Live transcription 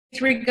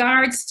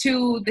regards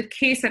to the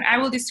case that I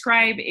will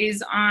describe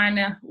is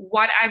on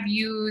what I've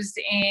used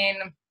in,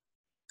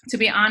 to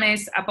be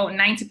honest, about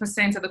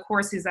 90% of the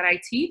courses that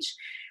I teach.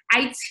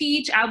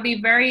 I'll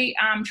be very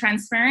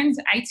transparent,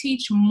 I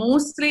teach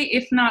mostly,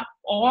 if not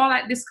all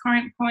at this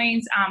current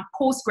point,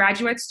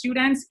 postgraduate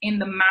students in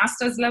the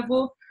master's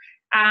level.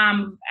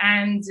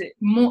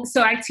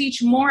 So I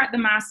teach more at the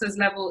master's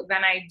level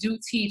than I do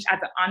teach at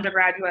the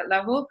undergraduate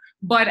level,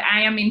 but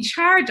I am in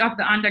charge of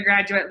the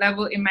undergraduate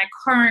level in my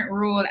current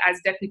role as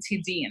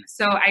deputy dean.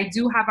 So I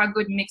do have a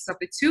good mix of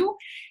the two.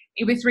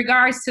 With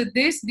regards to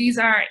this, these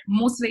are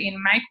mostly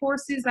in my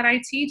courses that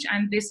I teach,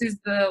 and this is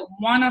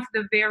one of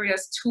the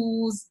various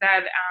tools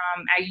that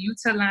I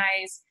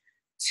utilize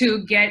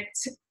to get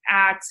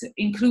at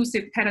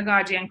inclusive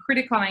pedagogy and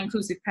critical and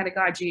inclusive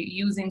pedagogy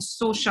using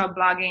social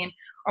blogging,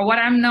 or what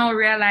I'm now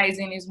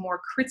realizing is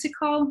more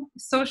critical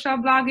social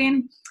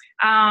blogging,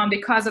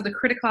 because of the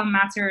critical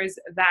matters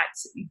that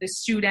the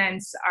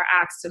students are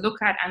asked to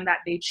look at and that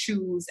they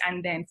choose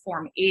and then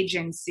form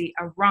agency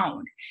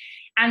around.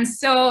 And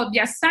so the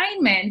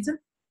assignment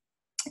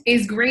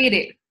is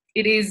graded.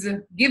 It is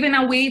given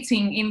a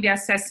weighting in the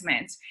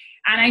assessment.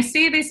 And I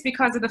say this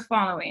because of the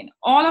following.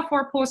 All of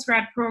our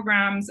postgrad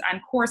programs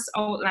and course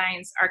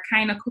outlines are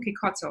kind of cookie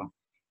cutter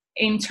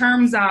in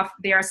terms of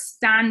their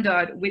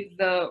standard with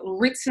the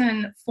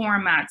written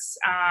formats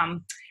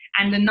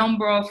and the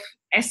number of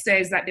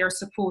essays that they're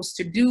supposed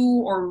to do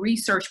or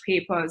research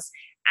papers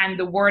and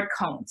the word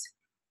count.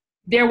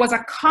 There was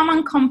a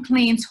common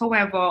complaint,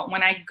 however,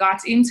 when I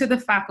got into the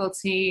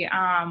faculty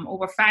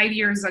over 5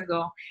 years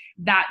ago,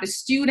 that the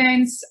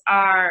students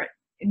are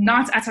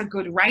not at a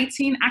good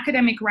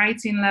academic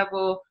writing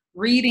level,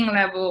 reading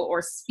level,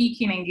 or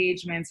speaking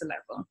engagement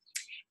level.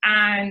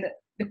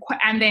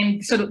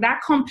 So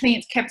that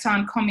complaint kept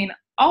on coming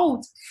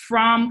out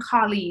from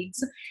colleagues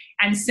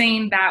and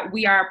saying that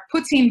we are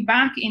putting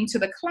back into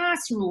the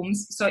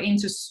classrooms, so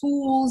into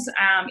schools,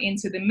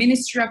 into the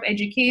Ministry of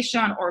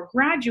Education or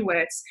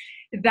graduates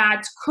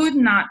that could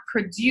not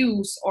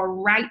produce or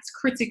write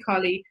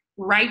critically,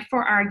 write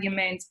for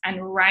argument,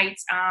 and write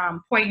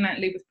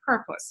poignantly with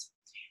purpose.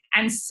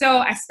 And so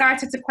I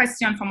started to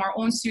question from our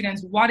own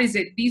students, what is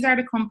it? These are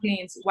the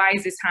complaints, why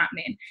is this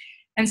happening?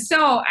 And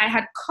so I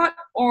had cut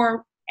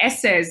our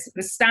essays,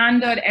 the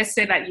standard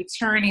essay that you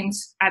turn in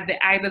at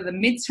either the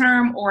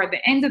midterm or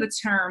the end of the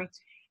term,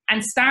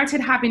 and started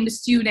having the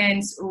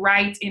students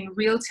write in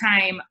real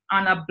time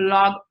on a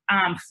blog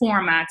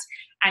format.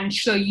 And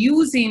so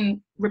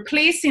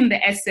replacing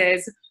the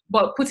essays,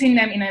 but putting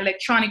them in an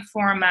electronic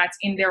format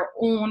in their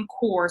own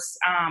course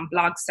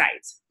blog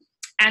site.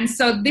 And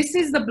so this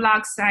is the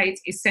blog site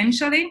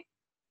essentially.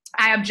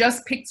 I have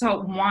just picked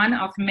out one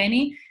of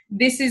many.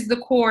 This is the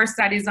course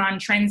that is on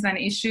trends and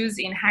issues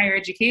in higher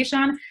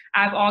education.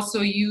 I've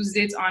also used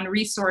it on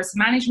resource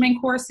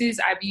management courses.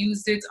 I've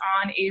used it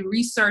on a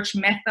research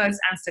methods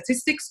and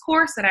statistics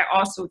course that I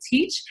also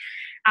teach.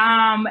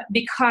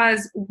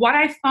 Because what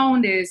I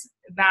found is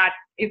that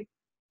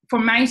for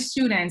my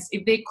students,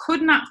 if they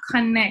could not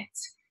connect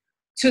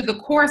to the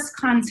course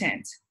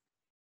content,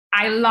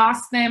 I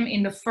lost them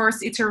in the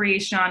first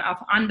iteration of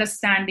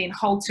understanding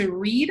how to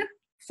read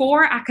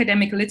for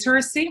academic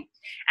literacy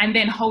and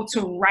then how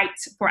to write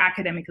for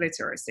academic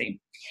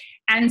literacy.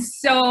 And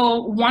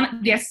so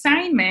the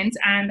assignment,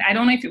 and I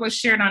don't know if it was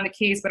shared on the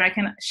case, but I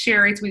can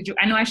share it with you.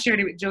 I know I shared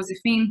it with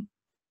Josephine,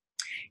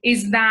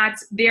 is that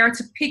they are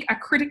to pick a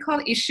critical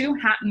issue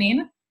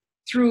happening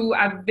through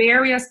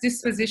various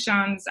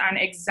dispositions and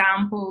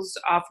examples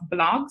of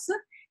blogs.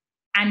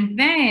 And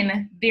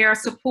then they are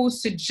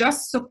supposed to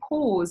just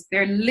suppose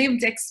their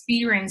lived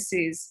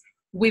experiences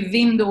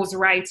within those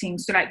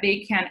writings so that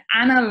they can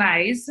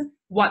analyze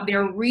what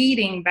they're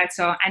reading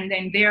better and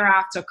then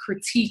thereafter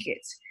critique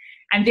it.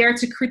 And they're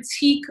to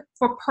critique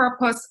for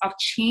purpose of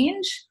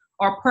change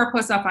or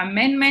purpose of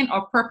amendment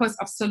or purpose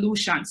of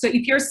solution. So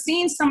if you're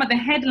seeing some of the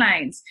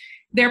headlines,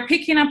 they're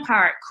picking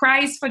apart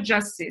cries for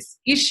justice,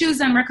 issues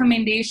and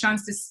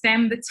recommendations to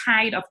stem the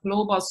tide of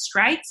global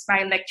strikes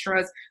by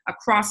lecturers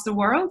across the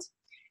world,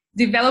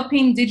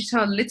 developing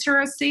digital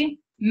literacy,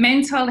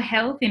 mental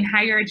health in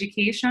higher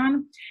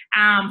education,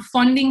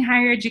 funding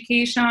higher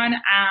education.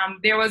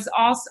 There was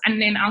also, and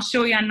then I'll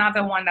show you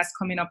another one that's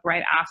coming up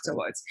right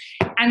afterwards.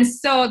 And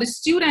so the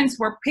students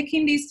were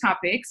picking these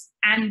topics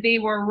and they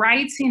were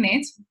writing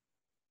it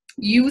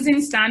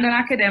using standard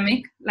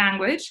academic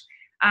language.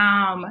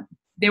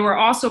 They were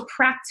also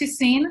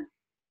practicing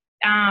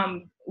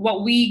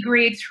what we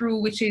grade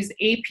through, which is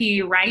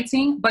APA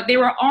writing, but they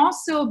were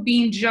also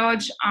being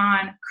judged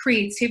on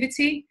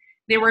creativity.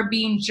 They were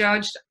being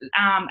judged,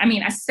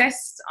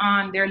 assessed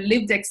on their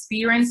lived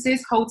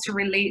experiences, how to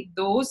relate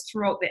those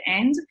throughout the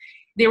end.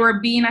 They were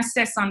being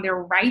assessed on their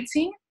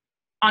writing,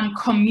 on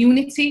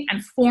community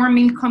and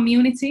forming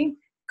community,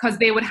 because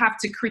they would have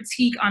to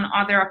critique on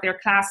other of their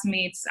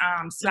classmates'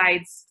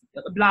 slides,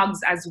 blogs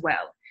as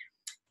well.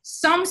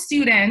 Some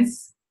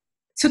students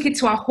took it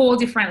to a whole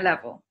different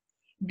level.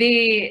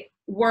 They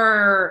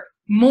were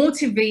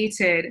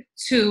motivated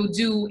to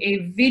do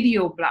a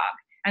video blog,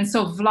 and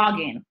so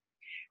vlogging.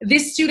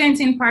 This student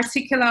in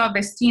particular,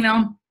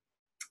 Vestina,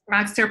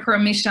 asked her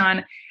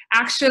permission,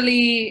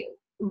 actually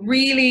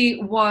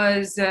really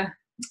was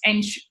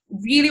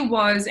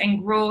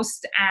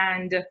engrossed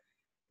and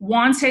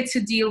wanted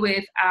to deal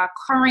with a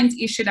current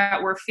issue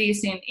that we're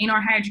facing in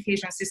our higher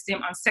education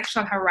system on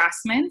sexual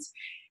harassment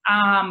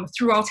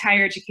throughout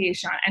higher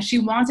education. And she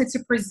wanted to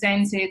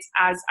present it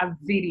as a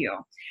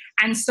video.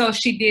 And so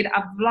she did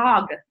a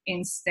vlog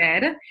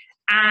instead.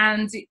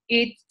 And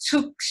it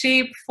took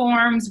shape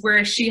forms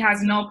where she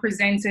has now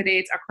presented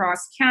it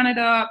across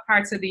Canada,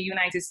 parts of the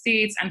United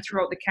States, and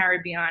throughout the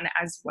Caribbean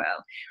as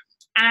well.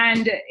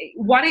 And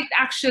what it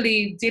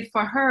actually did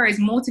for her is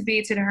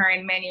motivated her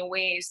in many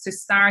ways to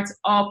start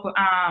up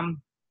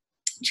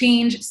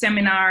change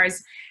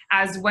seminars,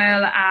 as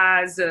well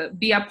as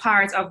be a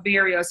part of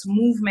various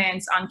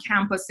movements on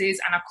campuses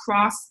and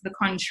across the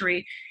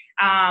country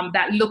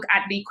that look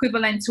at the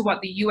equivalent to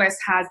what the US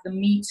has, the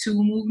Me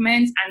Too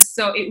movement. And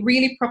so it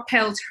really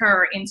propelled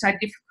her into a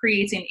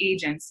creating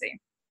agency.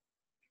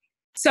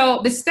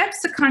 So the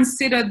steps to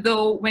consider,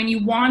 though, when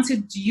you want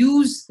to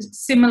use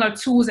similar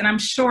tools, and I'm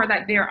sure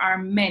that there are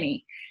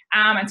many,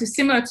 and to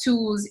similar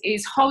tools,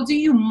 is how do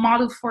you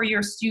model for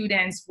your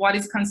students what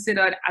is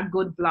considered a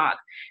good blog?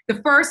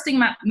 The first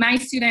thing my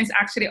students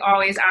actually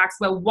always ask,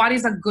 well, what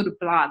is a good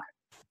blog,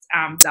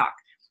 Doc?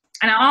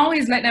 And I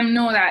always let them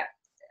know that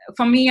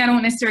for me, I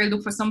don't necessarily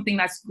look for something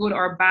that's good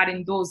or bad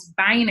in those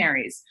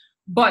binaries,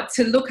 but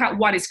to look at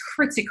what is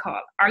critical.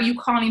 Are you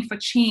calling for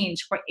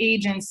change, for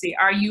agency?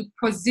 Are you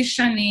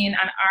positioning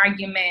an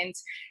argument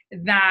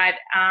that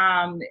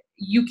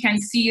you can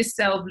see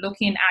yourself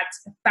looking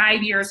at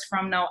 5 years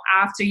from now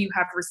after you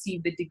have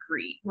received the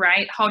degree,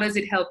 right? How does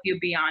it help you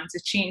beyond to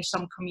change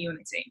some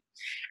community?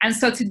 And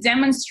so to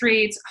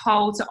demonstrate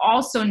how to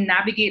also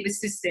navigate the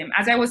system,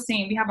 as I was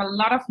saying, we have a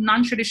lot of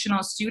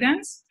non-traditional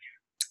students,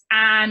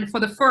 and for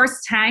the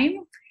first time,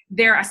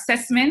 their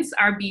assessments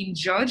are being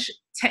judged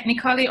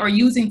technically or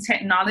using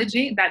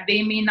technology that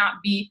they may not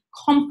be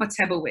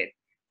comfortable with.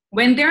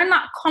 When they're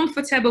not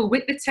comfortable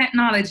with the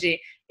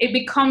technology, it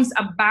becomes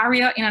a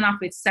barrier in and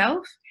of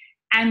itself.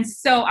 And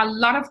so a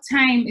lot of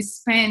time is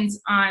spent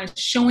on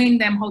showing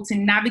them how to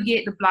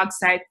navigate the blog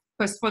site,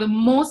 because for the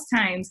most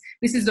times,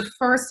 this is the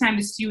first time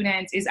the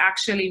student is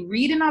actually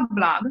reading a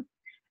blog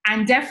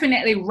and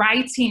definitely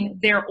writing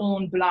their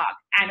own blog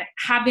and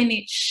having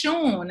it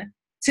shown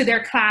to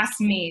their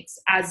classmates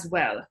as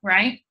well,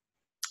 right?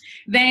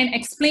 Then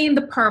explain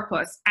the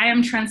purpose. I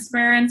am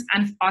transparent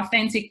and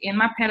authentic in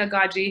my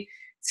pedagogy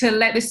to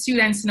let the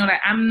students know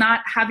that I'm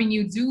not having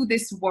you do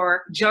this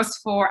work just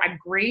for a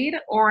grade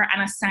or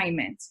an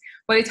assignment,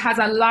 but it has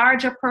a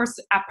larger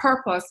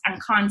purpose and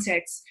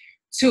context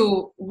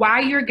to why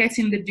you're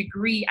getting the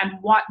degree and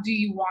what do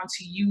you want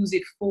to use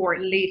it for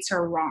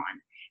later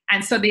on.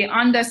 And so they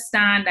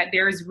understand that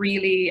there's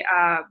really,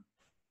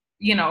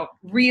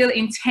 real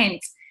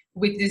intent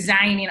with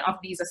designing of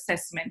these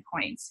assessment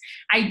points.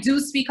 I do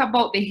speak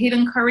about the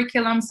hidden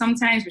curriculum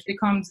sometimes, which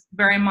becomes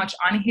very much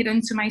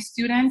unhidden to my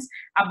students,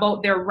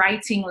 about their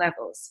writing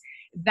levels.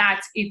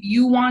 That if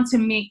you want to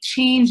make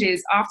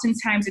changes,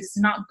 oftentimes it's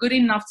not good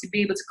enough to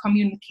be able to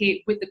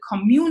communicate with the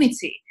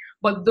community,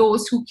 but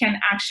those who can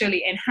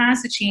actually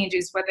enhance the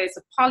changes, whether it's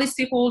the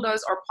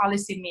policyholders or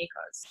policymakers.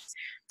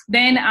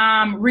 Then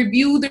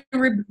review the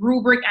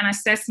rubric and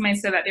assessment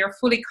so that they're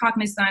fully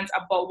cognizant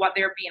about what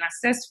they're being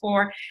assessed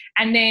for.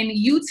 And then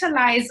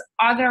utilize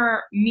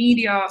other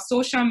media,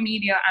 social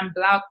media, and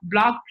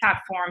blog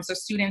platforms so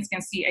students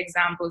can see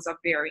examples of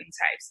varying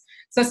types.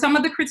 So some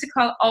of the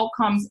critical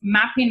outcomes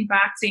mapping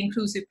back to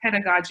inclusive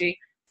pedagogy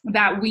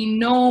that we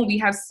know, we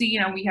have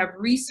seen, and we have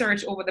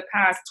researched over the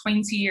past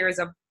 20 years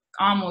of,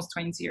 almost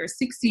 20 years,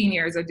 16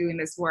 years of doing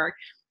this work,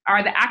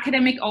 are the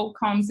academic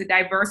outcomes, the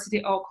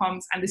diversity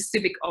outcomes, and the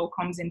civic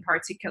outcomes in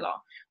particular,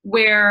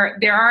 where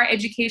there are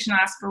educational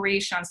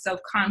aspirations,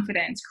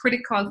 self-confidence,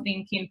 critical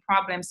thinking,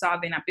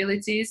 problem-solving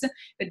abilities,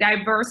 the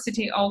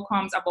diversity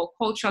outcomes about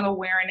cultural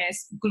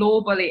awareness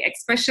globally,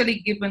 especially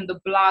given the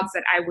blogs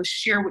that I will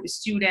share with the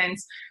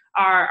students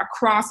are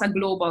across a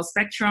global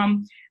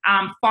spectrum,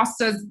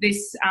 fosters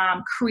this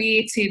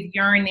creative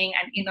yearning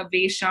and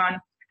innovation.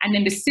 And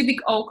then the civic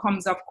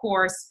outcomes, of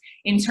course,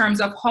 in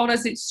terms of how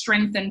does it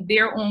strengthen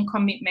their own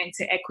commitment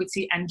to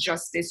equity and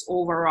justice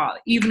overall,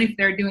 even if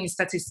they're doing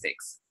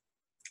statistics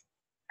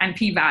and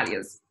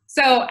p-values.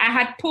 So I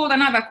had pulled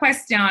another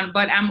question,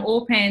 but I'm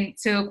open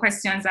to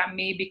questions that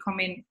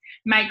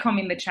might come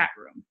in the chat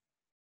room.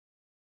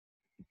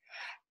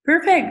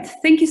 Perfect.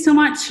 Thank you so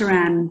much,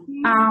 Saran.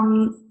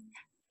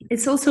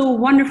 It's also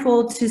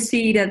wonderful to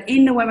see that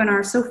in the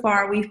webinar so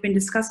far, we've been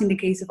discussing the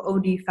case of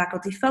OD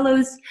Faculty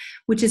Fellows,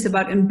 which is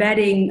about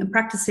embedding and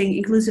practicing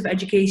inclusive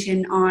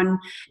education on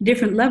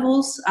different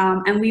levels.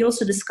 And we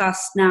also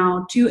discussed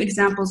now 2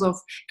 examples of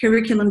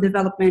curriculum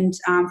development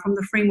from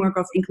the framework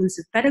of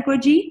inclusive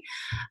pedagogy.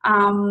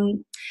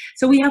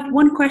 So we have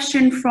one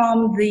question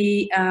from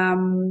the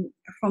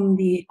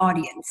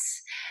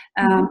audience.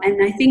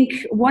 And I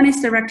think one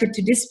is directed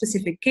to this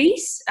specific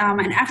case.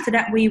 And after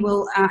that, we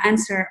will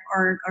answer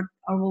or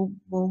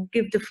we'll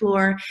give the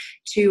floor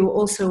to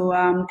also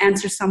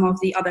answer some of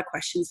the other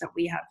questions that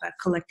we have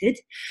collected.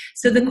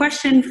 So the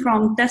question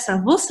from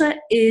Tessa Vosse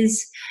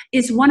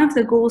is one of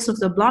the goals of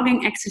the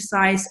blogging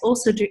exercise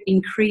also to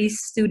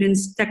increase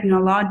students'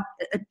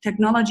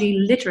 technology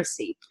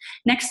literacy,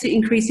 next to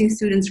increasing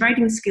students'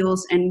 writing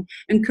skills and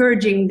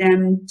encouraging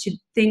them to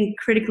think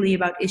critically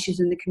about issues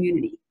in the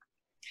community?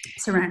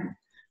 Saran.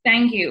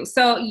 Thank you.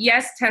 So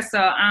yes,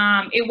 Tessa,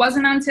 it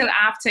wasn't until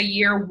after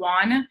year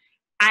one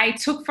I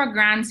took for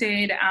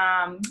granted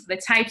the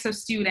types of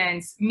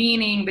students,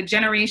 meaning the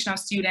generation of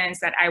students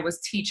that I was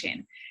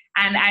teaching.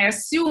 And I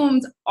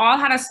assumed all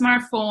had a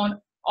smartphone,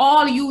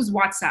 all used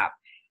WhatsApp,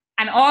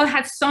 and all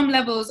had some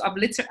levels of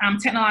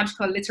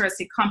technological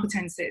literacy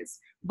competences.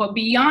 But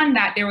beyond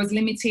that, there was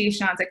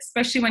limitations,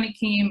 especially when it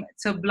came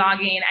to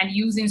blogging and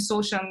using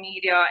social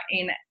media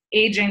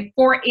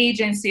for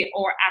agency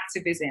or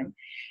activism.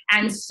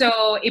 And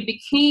so it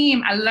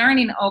became a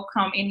learning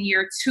outcome in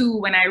year two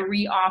when I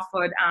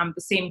re-offered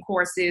the same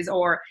courses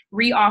or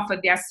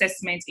re-offered the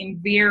assessment in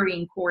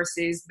varying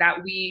courses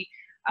that we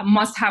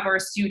must have our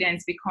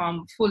students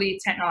become fully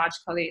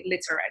technologically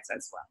literate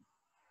as well.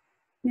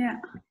 Yeah,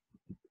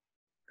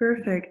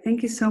 perfect.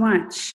 Thank you so much.